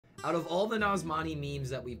Out of all the Nazmani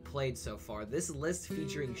memes that we've played so far, this list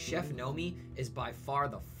featuring Chef Nomi is by far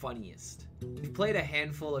the funniest. We've played a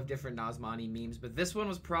handful of different Nazmani memes, but this one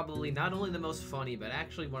was probably not only the most funny, but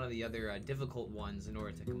actually one of the other difficult ones in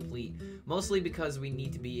order to complete. Mostly because we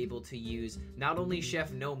need to be able to use not only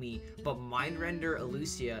Chef Nomi, but Mindrender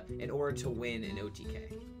Elucia in order to win an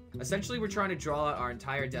OTK. Essentially, we're trying to draw out our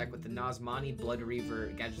entire deck with the Nazmani, Blood Reaver,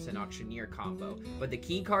 Gadgets and Auctioneer combo, but the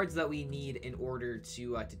key cards that we need in order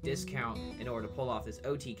to discount in order to pull off this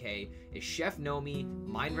OTK is Chef Nomi,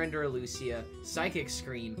 Mindrender Elucia, Psychic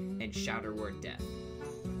Scream, and Shatter Word Death.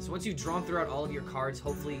 So once you've drawn throughout all of your cards,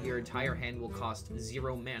 hopefully your entire hand will cost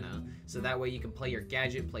 0 mana, so that way you can play your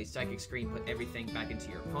Gadget, play Psychic Scream, put everything back into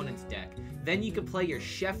your opponent's deck. Then you can play your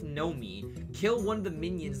Chef Nomi, kill one of the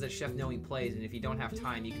minions that Chef Nomi plays, and if you don't have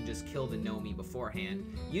time, you can just kill the Nomi beforehand.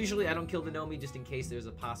 Usually I don't kill the Nomi just in case there's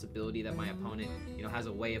a possibility that my opponent, has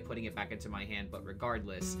a way of putting it back into my hand, but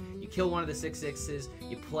regardless, you kill one of the 6/6s,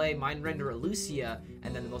 you play Mindrender Elucia,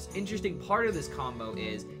 and then the most interesting part of this combo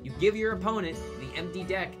is you give your opponent the empty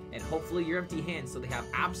deck and hopefully your empty hand so they have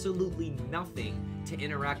absolutely nothing to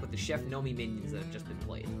interact with the Chef Nomi minions that have just been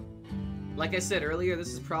played. Like I said earlier,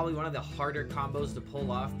 this is probably one of the harder combos to pull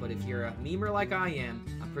off, but if you're a memer like I am,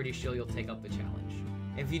 I'm pretty sure you'll take up the challenge.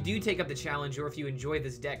 If you do take up the challenge, or if you enjoy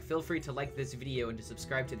this deck, feel free to like this video and to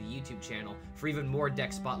subscribe to the YouTube channel for even more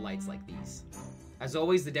deck spotlights like these. As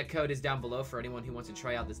always, the deck code is down below for anyone who wants to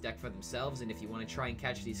try out this deck for themselves, and if you want to try and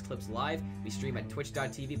catch these clips live, we stream at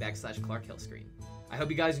twitch.tv/ClarkHELLSCREAM. I hope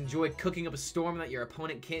you guys enjoyed cooking up a storm that your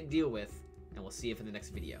opponent can't deal with, and we'll see you for the next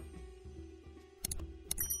video.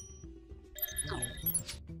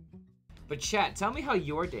 But chat, tell me how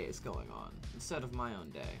your day is going on instead of my own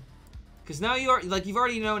day. Because now you've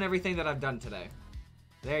already known everything that I've done today.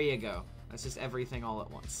 There you go. That's just everything all at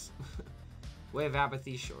once. Way of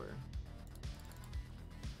Apathy, sure.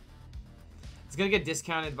 It's gonna get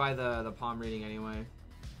discounted by the palm reading anyway.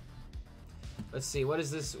 Let's see, what is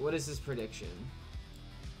this prediction?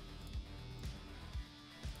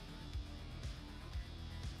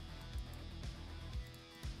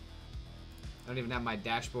 I don't even have my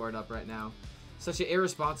dashboard up right now. Such an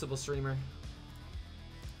irresponsible streamer.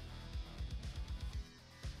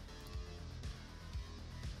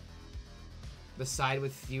 The side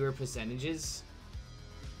with fewer percentages?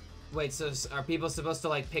 Wait, so are people supposed to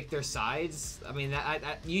like pick their sides? I mean,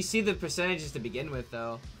 you see the percentages to begin with,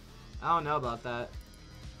 though. I don't know about that.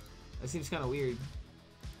 That seems kind of weird.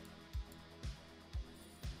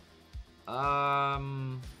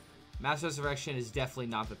 Mass Resurrection is definitely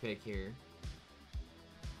not the pick here.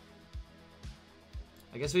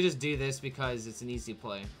 I guess we just do this because it's an easy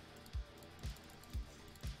play.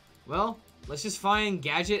 Well, let's just find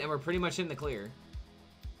Gadget and we're pretty much in the clear.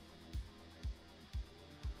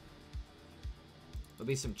 There'll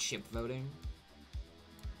be some chip voting.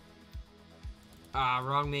 Ah,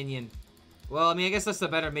 wrong minion. Well, I mean, I guess that's the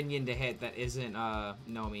better minion to hit that isn't,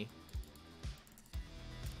 Nomi.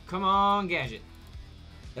 Come on, Gadget.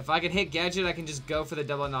 If I can hit Gadget, I can just go for the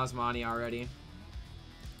double Nazmani already.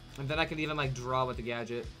 And then I can even, like, draw with the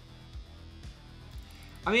Gadget.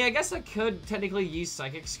 I mean, I guess I could technically use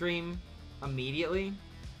Psychic Scream immediately.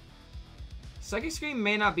 Psychic Scream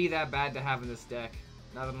may not be that bad to have in this deck,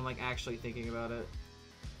 now that I'm, like, actually thinking about it.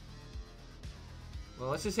 Well,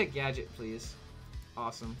 let's just hit Gadget, please.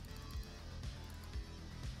 Awesome.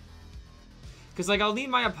 Because, like, I'll need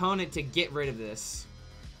my opponent to get rid of this.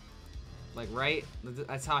 Like, right?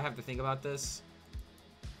 That's how I have to think about this.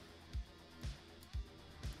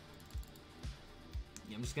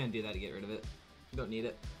 Yeah, I'm just gonna do that to get rid of it. Don't need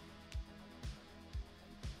it.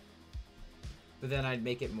 But then I'd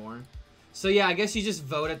make it more. So yeah, I guess you just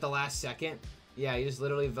vote at the last second. Yeah, you just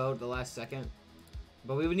literally vote at the last second.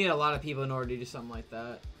 But we would need a lot of people in order to do something like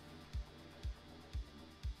that.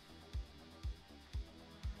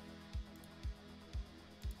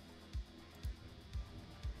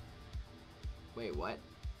 Wait, what?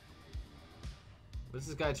 What's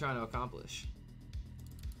this guy trying to accomplish?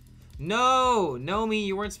 No! Nomi,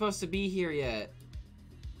 you weren't supposed to be here yet.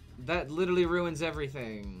 That literally ruins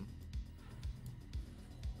everything.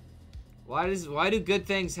 Why do good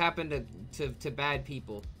things happen to bad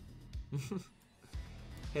people?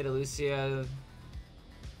 Hit Elucia.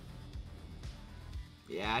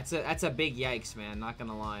 Yeah, that's a big yikes, man, not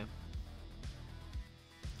gonna lie.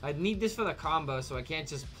 I'd need this for the combo, so I can't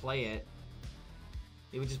just play it.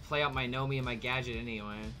 It would just play out my Nomi and my Gadget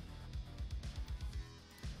anyway.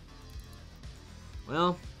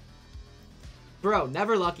 Well, bro,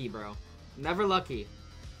 never lucky, bro. Never lucky.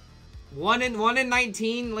 1 in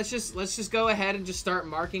 19. Let's just go ahead and just start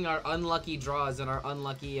marking our unlucky draws and our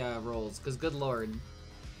unlucky rolls. Cause good lord,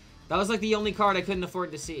 That was like the only card I couldn't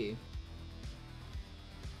afford to see.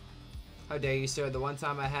 How dare you, sir? The one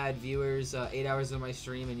time I had viewers 8 hours of my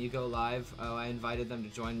stream and you go live, oh, I invited them to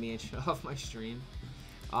join me and shut off my stream.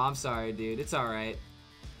 Oh, I'm sorry, dude. It's alright.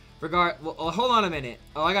 Well, hold on a minute.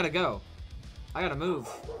 Oh, I gotta go. I gotta move.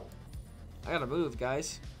 I gotta move,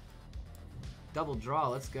 guys. Double draw.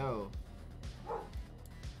 Let's go.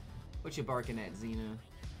 What you barking at, Xena?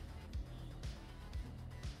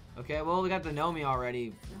 Okay, well, we got the Nomi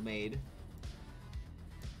already made.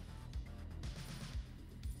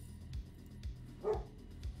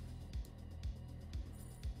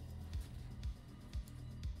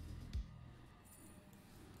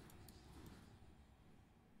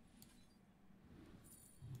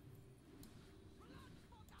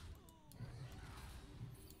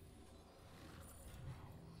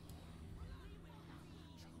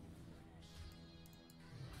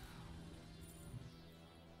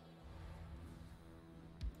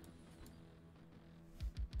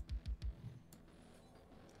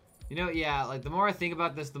 You know, yeah, like, the more I think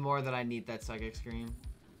about this, the more that I need that Psychic Scream.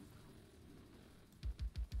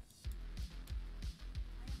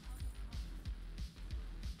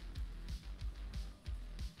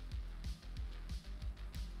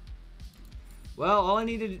 Well, all I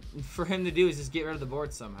needed for him to do is just get rid of the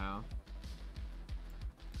board somehow.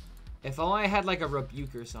 If only I had, like, a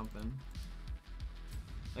Rebuke or something.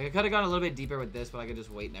 Like, I could have gone a little bit deeper with this, but I could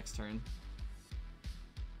just wait next turn.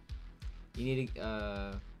 You need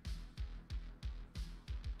to,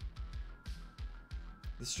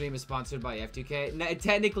 The stream is sponsored by F2K. No, it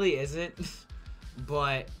technically isn't,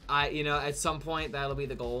 but you know, at some point that'll be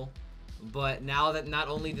the goal. But now that not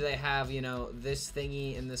only do they have, you know, this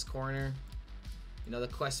thingy in this corner, you know, the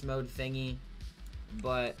quest mode thingy,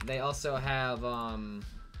 but they also have,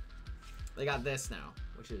 they got this now,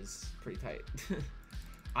 which is pretty tight.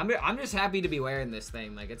 I'm just happy to be wearing this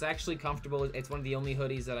thing. Like, it's actually comfortable. It's one of the only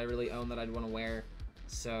hoodies that I really own that I'd want to wear.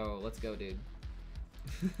 So let's go, dude.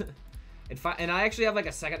 And I actually have like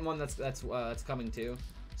a second one that's coming too,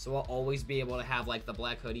 so I'll always be able to have like the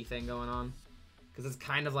black hoodie thing going on, because it's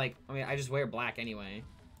kind of like, I mean, I just wear black anyway.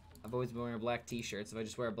 I've always been wearing black t-shirts. If I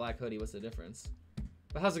just wear a black hoodie, what's the difference?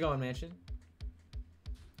 But how's it going, Mansion?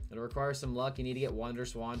 It'll require some luck. You need to get Wonder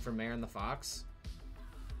Swan from Mare and the Fox.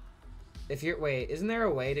 If you're, wait, isn't there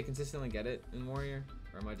a way to consistently get it in Warrior,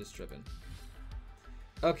 or am I just tripping?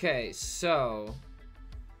 Okay, so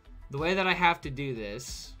the way that I have to do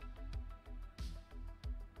this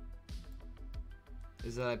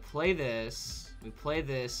is that I play this, we play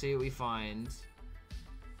this, see what we find.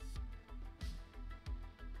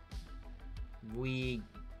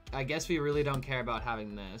 I guess we really don't care about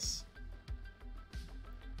having this.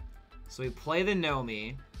 So we play the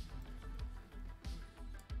Nomi,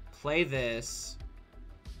 play this,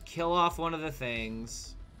 kill off one of the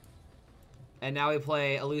things, and now we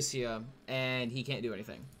play Alucia, and he can't do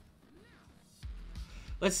anything.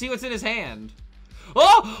 Let's see what's in his hand.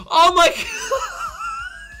 Oh! Oh my god!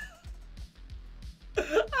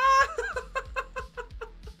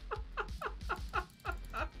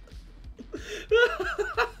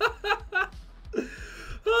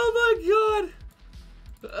 Oh my god!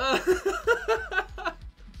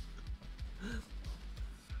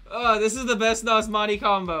 Oh, this is the best Nazmani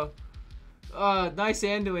combo. Nice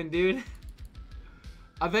Anduin, dude.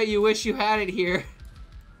 I bet you wish you had it here.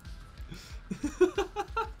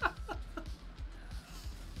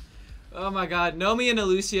 Oh my god, Nomi and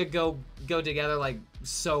Alucia go together like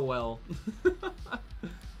so well.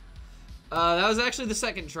 That was actually the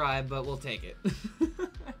second try, but we'll take it.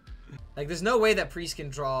 Like, there's no way that Priest can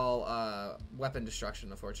draw weapon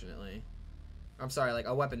destruction, unfortunately. I'm sorry, like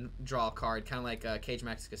a weapon draw card, kind of like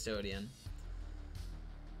HAgTTCujQAtKZA Custodian.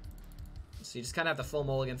 So you just kind of have to full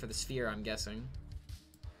mulligan for the sphere, I'm guessing.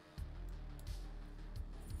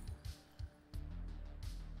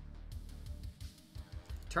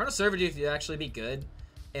 Turn of Servitude would actually be good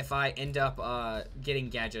if I end up getting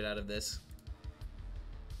Gadget out of this.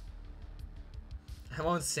 I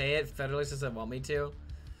won't say it. Federalist doesn't want me to.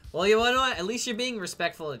 Well, you know what? At least you're being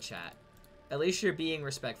respectful to chat. At least you're being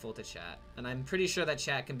respectful to chat. And I'm pretty sure that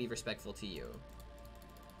chat can be respectful to you.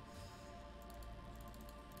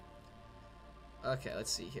 Okay,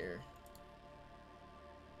 let's see here.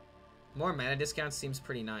 More mana discounts seems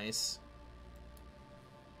pretty nice.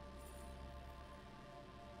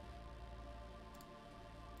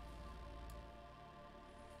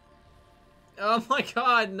 Oh my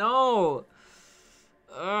god, no!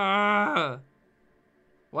 Ugh.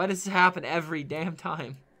 Why does this happen every damn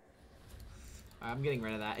time? Alright, I'm getting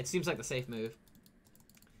rid of that. It seems like the safe move.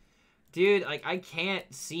 Dude, like, I can't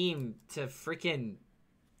seem to freaking...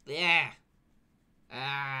 Yeah.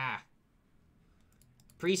 Ah.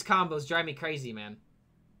 Priest combos drive me crazy, man.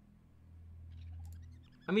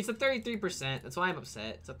 I mean, it's a 33%. That's why I'm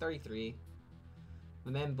upset. It's a 33.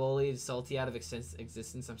 The man bullied Salty out of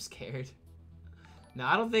existence. I'm scared. No,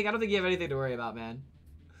 I don't think you have anything to worry about, man.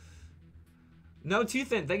 No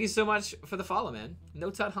Toothin, thank you so much for the follow, man.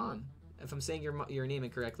 No Tut Han. If I'm saying your name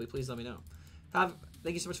incorrectly, please let me know.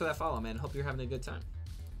 Thank you so much for that follow, man. Hope you're having a good time.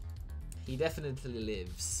 He definitely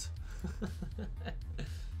lives.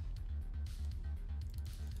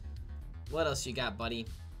 What else you got, buddy?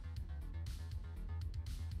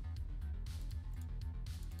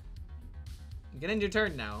 Get into your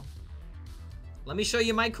turn now. Let me show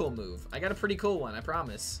you my cool move. I got a pretty cool one, I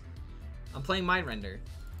promise. I'm playing Mind Render.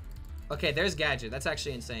 Okay, there's Gadget. That's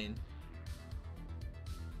actually insane.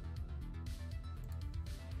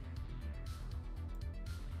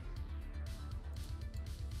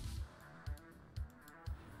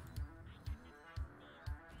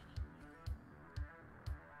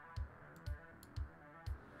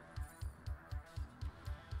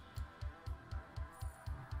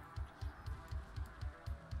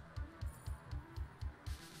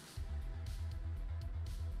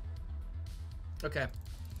 Okay.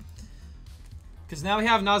 Because now we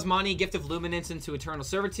have Nazmani, Gift of Luminance into Eternal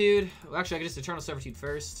Servitude. Well, actually, I can just Eternal Servitude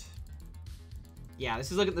first. Yeah,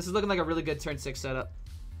 this is looking like a really good turn 6 setup.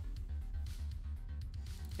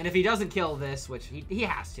 And if he doesn't kill this, which he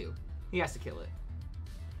has to. He has to kill it.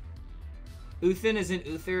 Uthin is in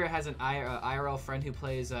Uther, has an IRL friend who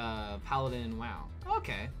plays Paladin in WoW.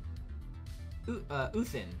 Okay.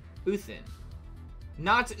 Uthin. Uthin.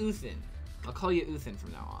 Not Uthin. I'll call you Uthin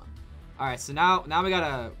from now on. Alright, so now we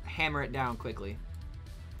gotta hammer it down quickly.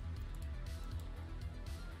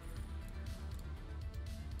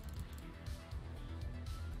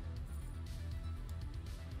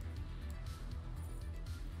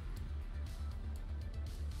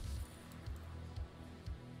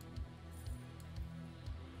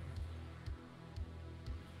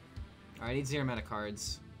 Alright, I need 0 mana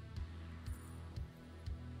cards.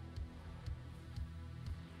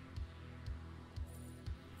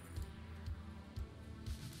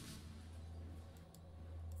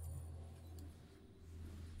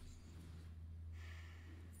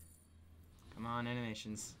 Come on,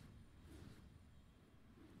 animations.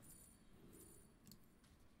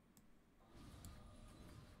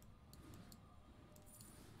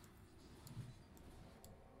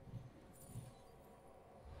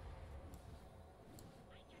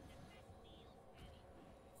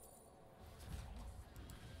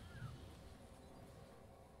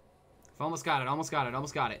 Almost got it, almost got it,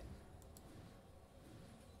 almost got it.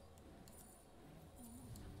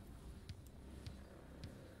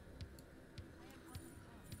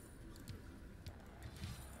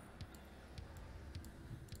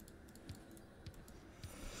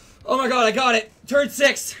 Oh my god, I got it! Turn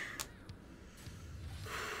 6!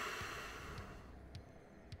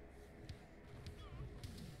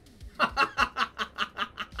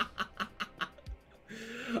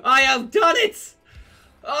 I have done it!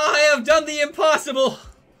 Oh, I have done the impossible!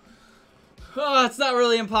 Oh, it's not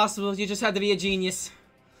really impossible. You just had to be a genius.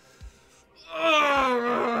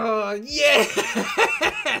 Oh,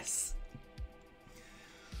 yes!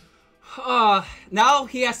 Now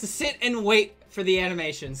he has to sit and wait for the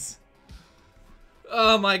animations.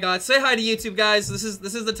 Oh my god. Say hi to YouTube, guys. This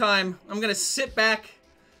is the time. I'm gonna sit back,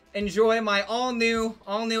 enjoy my all new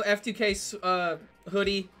F2K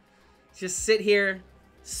hoodie. Just sit here,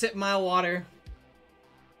 sip my water.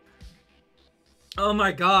 Oh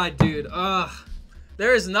my god, dude.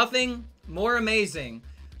 There is nothing more amazing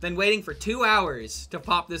than waiting for 2 hours to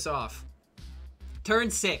pop this off. Turn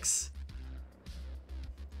 6.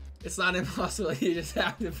 It's not impossible. You just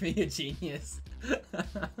have to be a genius.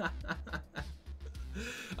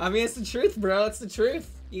 I mean, it's the truth, bro. It's the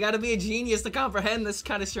truth. You gotta be a genius to comprehend this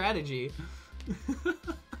kind of strategy.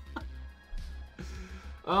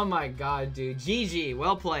 Oh my god, dude. GG.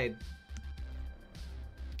 Well played.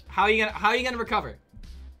 How are you gonna recover?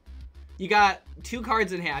 You got 2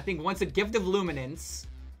 cards in hand. I think one's a Gift of Luminance.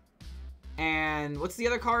 And what's the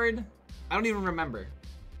other card? I don't even remember.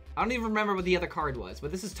 I don't even remember what the other card was.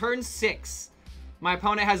 But this is turn 6. My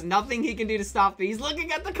opponent has nothing he can do to stop me. He's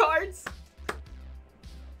looking at the cards.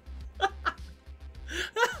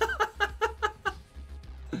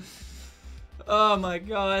 Oh my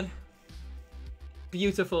god.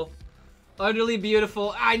 Beautiful. Utterly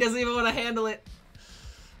beautiful. Ah, he doesn't even want to handle it.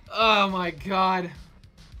 Oh my god.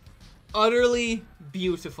 Utterly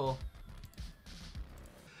beautiful.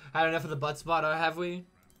 Had enough of the butt spot, have we?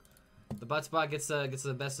 The butt spot gets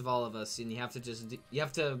the best of all of us, and you have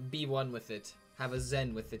to be one with it. Have a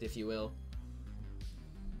zen with it, if you will.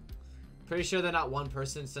 Pretty sure that not one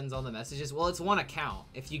person sends all the messages. Well, it's one account.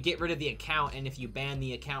 If you get rid of the account and if you ban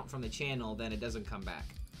the account from the channel, then it doesn't come back.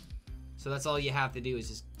 So that's all you have to do is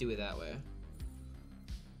just do it that way.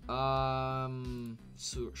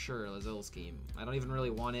 So, sure, HELLSCREAM. I don't even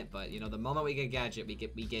really want it, but you know, the moment we get gadget, we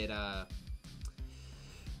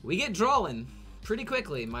get drawing pretty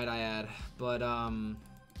quickly, might I add. But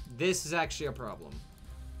this is actually a problem.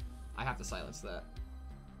 I have to silence that.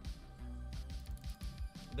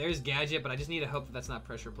 There's gadget, but I just need to hope that that's not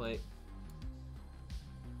pressure plate.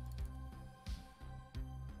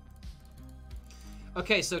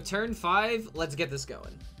 Okay, so turn 5, let's get this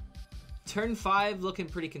going. Turn 5 looking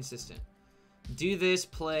pretty consistent. Do this,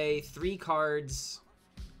 play 3 cards,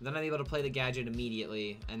 then I'm able to play the gadget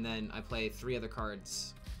immediately, and then I play 3 other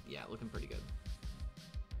cards. Yeah, looking pretty good.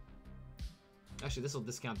 Actually, this will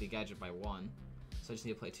discount the gadget by 1, so I just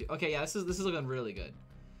need to play 2. Okay, yeah, this is looking really good.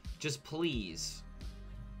 Just please.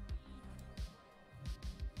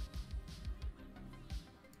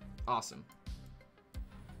 Awesome.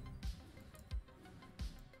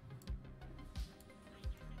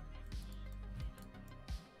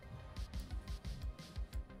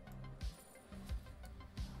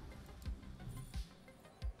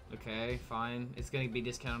 Okay, fine. It's gonna be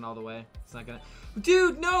discounted all the way. It's not gonna...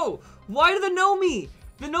 Dude, no! Why did the Nomi?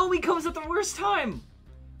 The Nomi comes at the worst time!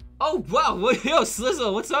 Oh, wow. Yo,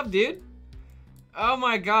 Slizzle, what's up, dude? Oh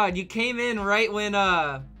my god, you came in right when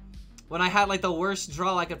I had, like, the worst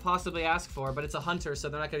draw I could possibly ask for, but it's a hunter, so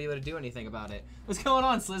they're not gonna be able to do anything about it. What's going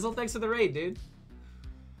on, Slizzle? Thanks for the raid, dude.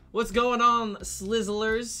 What's going on,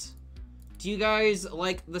 Slizzlers? Do you guys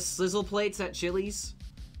like the sizzle plates at Chili's?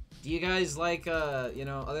 Do you guys like, you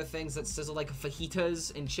know, other things that sizzle like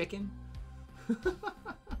fajitas and chicken?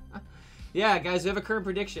 Yeah, guys, we have a current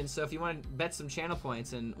prediction, so if you want to bet some channel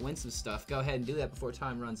points and win some stuff, go ahead and do that before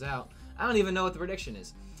time runs out. I don't even know what the prediction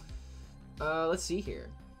is. Let's see here.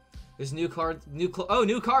 There's new cards, new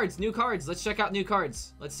cards. Let's check out new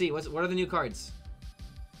cards. Let's see, what are the new cards?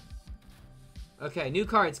 Okay, new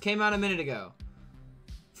cards came out a minute ago.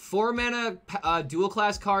 4 mana dual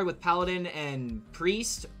class card with Paladin and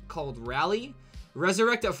Priest called Rally.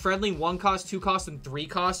 Resurrect a friendly 1 cost, 2 cost, and 3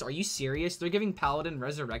 cost. Are you serious? They're giving Paladin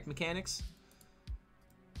resurrect mechanics?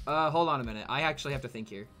 Hold on a minute. I actually have to think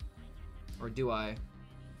here. Or do I?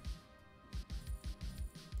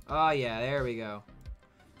 Oh yeah, there we go.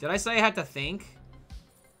 Did I say I had to think?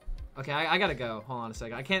 Okay, I gotta go. Hold on a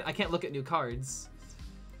second. I can't look at new cards.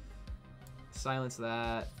 Silence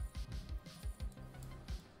that.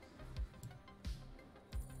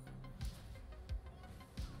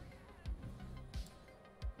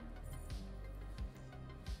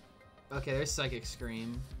 Okay, there's Psychic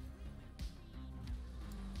Scream.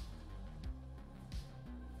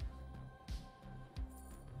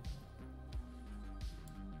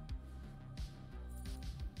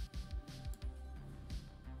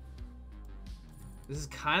 This is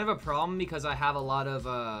kind of a problem because I have a lot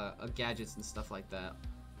of gadgets and stuff like that.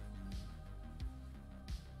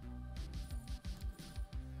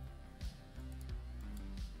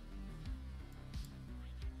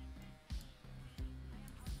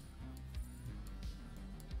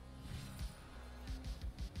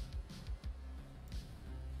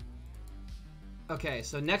 Okay,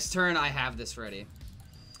 so next turn I have this ready.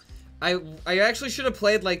 I actually should have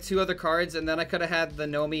played like 2 other cards and then I could have had the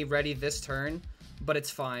Nomi ready this turn, but it's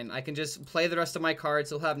fine. I can just play the rest of my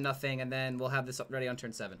cards, we'll have nothing, and then we'll have this ready on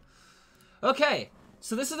turn 7. Okay,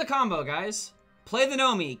 so this is the combo, guys. Play the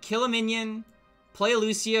Nomi, kill a minion, play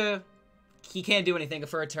Lucia. He can't do anything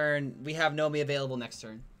for a turn. We have Nomi available next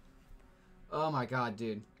turn. Oh my god,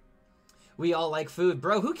 dude. We all like food.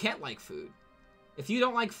 Bro, who can't like food? If you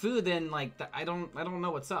don't like food, then like I don't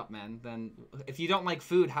know what's up, man. Then if you don't like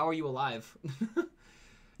food, how are you alive?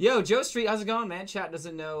 Yo, Joe Street, how's it going, man? Chat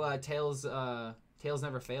doesn't know tails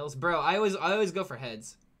never fails, bro. I always go for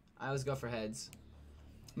heads. I always go for heads.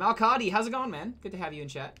 Malcadi, how's it going, man? Good to have you in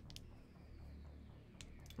chat.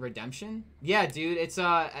 Redemption? Yeah, dude. It's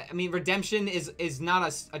I mean, Redemption is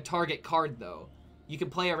not a target card though. You can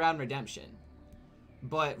play around Redemption,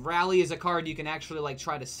 but Rally is a card you can actually like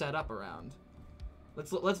try to set up around.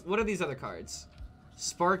 Let's what are these other cards?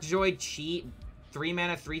 Spark Joy, cheat, 3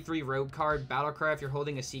 mana 3/3 rogue card, battle cry. If you're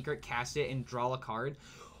holding a secret, cast it and draw a card.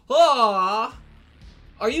 Oh,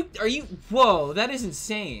 are you whoa, that is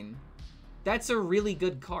insane. That's a really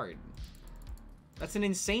good card. That's an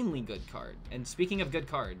insanely good card. And speaking of good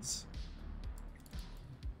cards,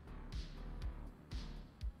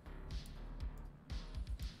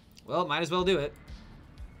 well, might as well do it.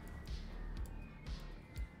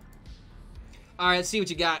 Alright, let's see what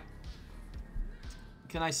you got.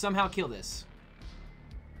 Can I somehow kill this?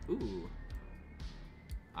 Ooh.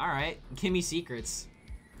 Alright, give me secrets.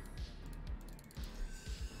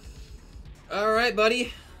 Alright,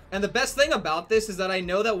 buddy. And the best thing about this is that I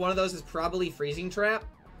know that one of those is probably Freezing Trap.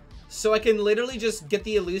 So I can literally just get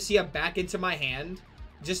the Elucia back into my hand,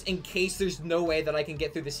 just in case there's no way that I can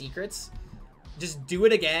get through the secrets. Just do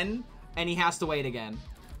it again, and he has to wait again.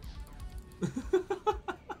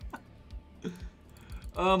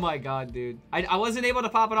 Oh my god, dude. I wasn't able to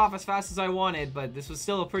pop it off as fast as I wanted, but this was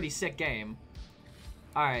still a pretty sick game.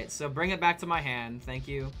 Alright, so bring it back to my hand. Thank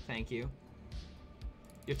you. Thank you.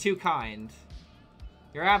 You're too kind.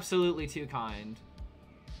 You're absolutely too kind.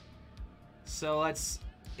 So let's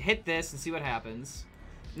hit this and see what happens.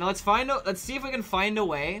 Now let's see if we can find a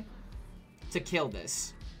way to kill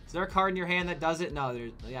this. Is there a card in your hand that does it? No,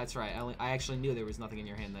 yeah, that's right. I actually knew there was nothing in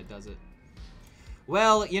your hand that does it.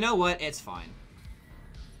 Well, you know what? It's fine.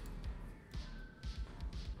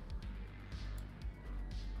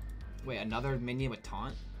 Wait, another minion with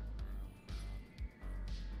taunt?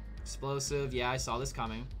 Explosive. Yeah, I saw this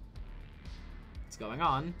coming. What's going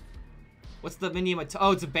on? What's the minion with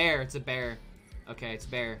oh, it's a bear. It's a bear. Okay, it's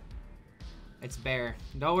bear. It's bear.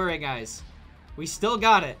 Don't worry, guys. We still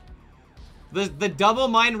got it. The double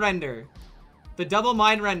mind render. The double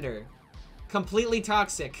mind render. Completely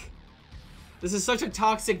toxic. This is such a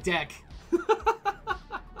toxic deck.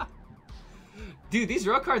 Dude, these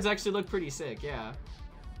rogue cards actually look pretty sick, yeah.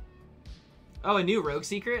 Oh, a new rogue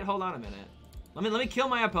secret? Hold on a minute. Let me kill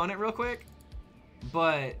my opponent real quick.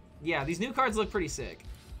 But yeah, these new cards look pretty sick.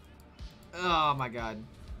 Oh my god.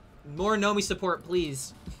 More Nomi support,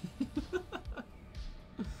 please.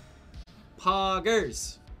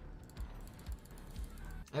 Poggers.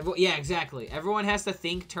 Yeah, exactly. Everyone has to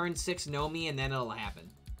think turn 6 Nomi and then it'll happen.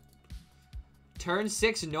 Turn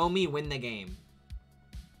 6 Nomi, win the game.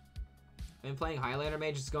 Been playing Highlander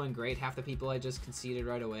Mage, it's going great. Half the people I just conceded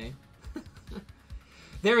right away.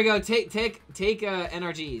 There we go. Take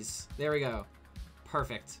NRGs. There we go.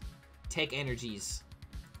 Perfect. Take energies.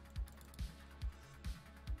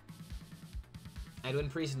 Edwin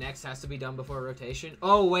Priest next has to be done before rotation.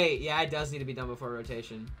 Oh wait, yeah, it does need to be done before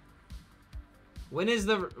rotation. When is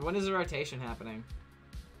the rotation happening?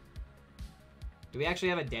 Do we actually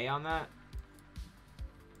have a day on that?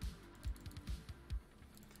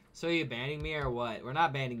 So are you banning me or what? We're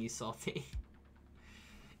not banning you, Salty.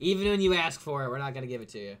 Even when you ask for it, we're not gonna give it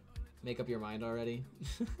to you. Make up your mind already.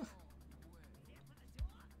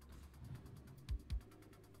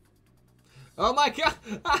 Oh my god!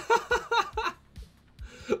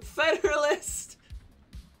 Federalist!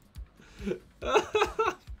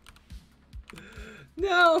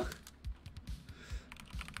 No!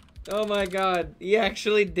 Oh my god, he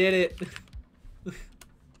actually did it.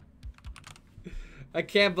 I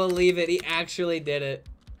can't believe it, he actually did it.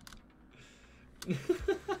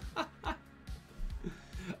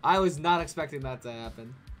 I was not expecting that to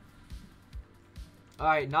happen.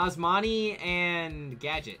 Alright, Nazmani and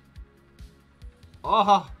Gadget.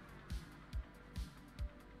 Oh!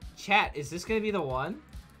 Chat, is this gonna be the one?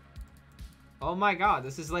 Oh my god,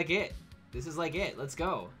 this is like it. This is like it. Let's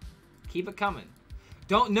go. Keep it coming.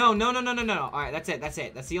 Don't, no. Alright, that's it, that's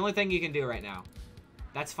it. That's the only thing you can do right now.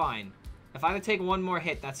 That's fine. If I have to take one more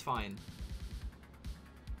hit, that's fine.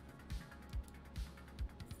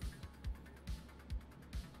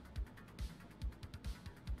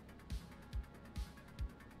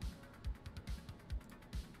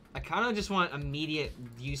 I kind of just want immediate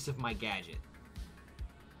use of my gadget.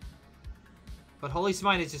 But Holy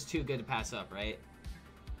Smite is just too good to pass up, right?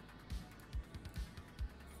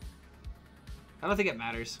 I don't think it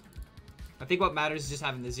matters. I think what matters is just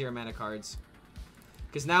having the 0 mana cards.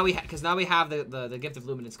 Because now we have the Gift of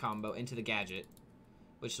Luminance combo into the gadget,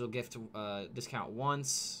 which will gift discount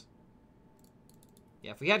once.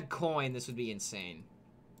 Yeah, if we had coin, this would be insane.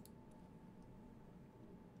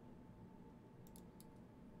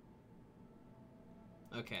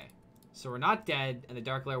 Okay, so we're not dead, and the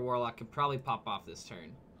Dark Lair Warlock can probably pop off this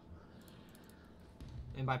turn.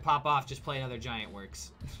 And by pop off, just play another giant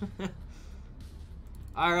works.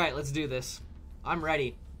 Alright, let's do this. I'm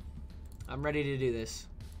ready. I'm ready to do this.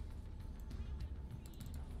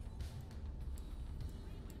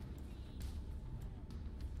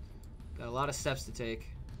 Got a lot of steps to take.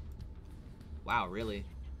 Wow, really?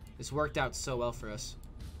 This worked out so well for us.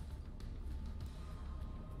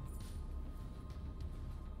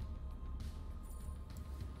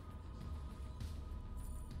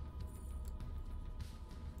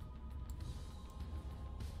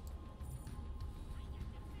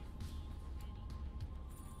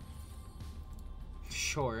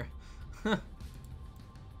 Sure.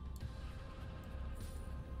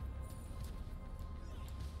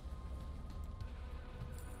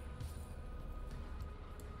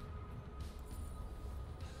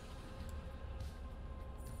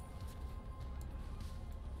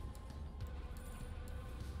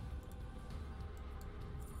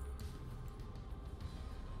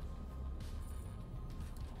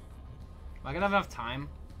 Am I gonna have enough time?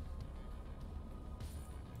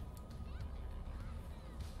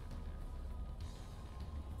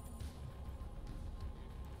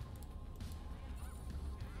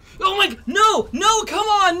 Oh my, no, no, come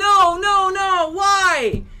on, no, no, no,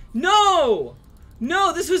 why? No,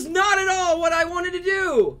 no, this was not at all what I wanted to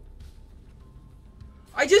do.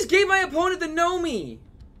 I just gave my opponent the Nomi.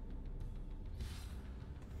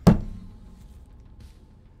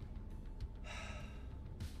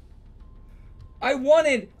 I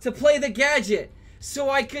wanted to play the gadget so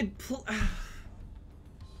I could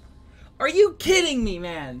Are you kidding me,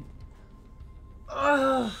 man?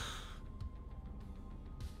 Ugh.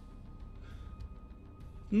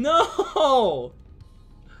 No!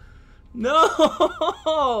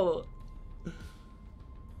 No!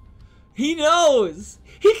 He knows!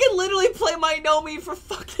 He can literally play my Nomi for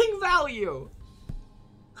fucking value!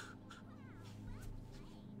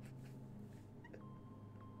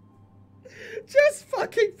 Just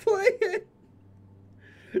fucking play it!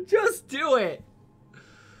 Just do it!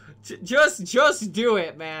 Just do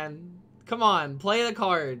it, man. Come on, play the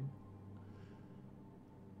card.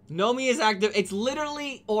 Nomi is active. It's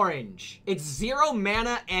literally orange. It's 0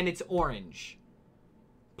 mana and it's orange.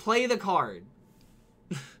 Play the card.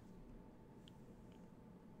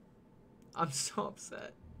 I'm so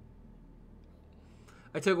upset.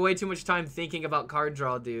 I took way too much time thinking about card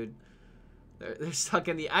draw, dude. They're stuck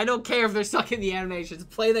in the... I don't care if they're stuck in the animations.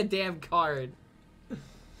 Play the damn card.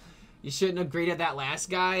 You shouldn't have greeted that last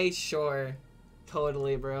guy? Sure.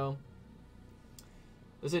 Totally, bro.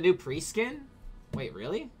 There's a new pre-skin? Wait,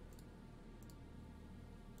 really?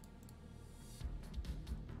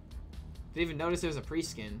 Didn't even notice there was a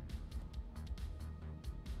pre-skin.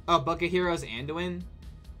 Oh, Book of Heroes Anduin?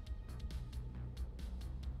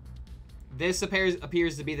 This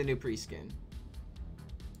appears to be the new pre-skin.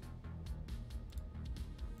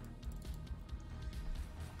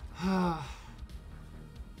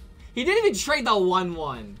 He didn't even trade the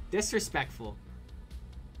 1/1. Disrespectful.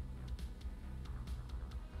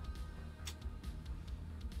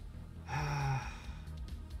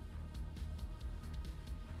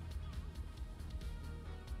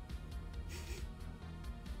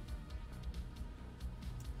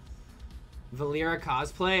 Valera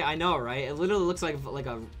cosplay? I know, right? It literally looks like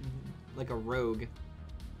a rogue.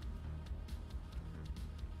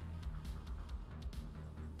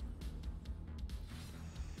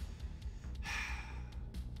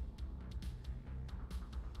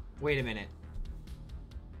 Wait a minute.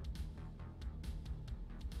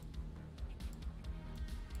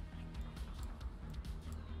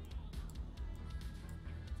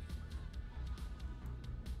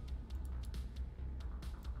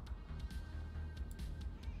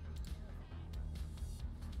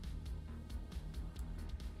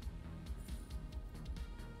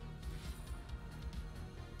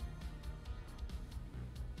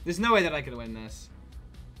 There's no way that I could win this.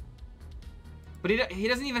 But he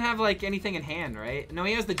doesn't even have, like, anything in hand, right? No,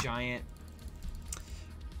 he has the giant.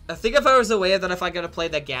 I think if I was aware that if I could have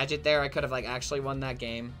played that gadget there, I could have, like, actually won that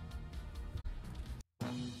game.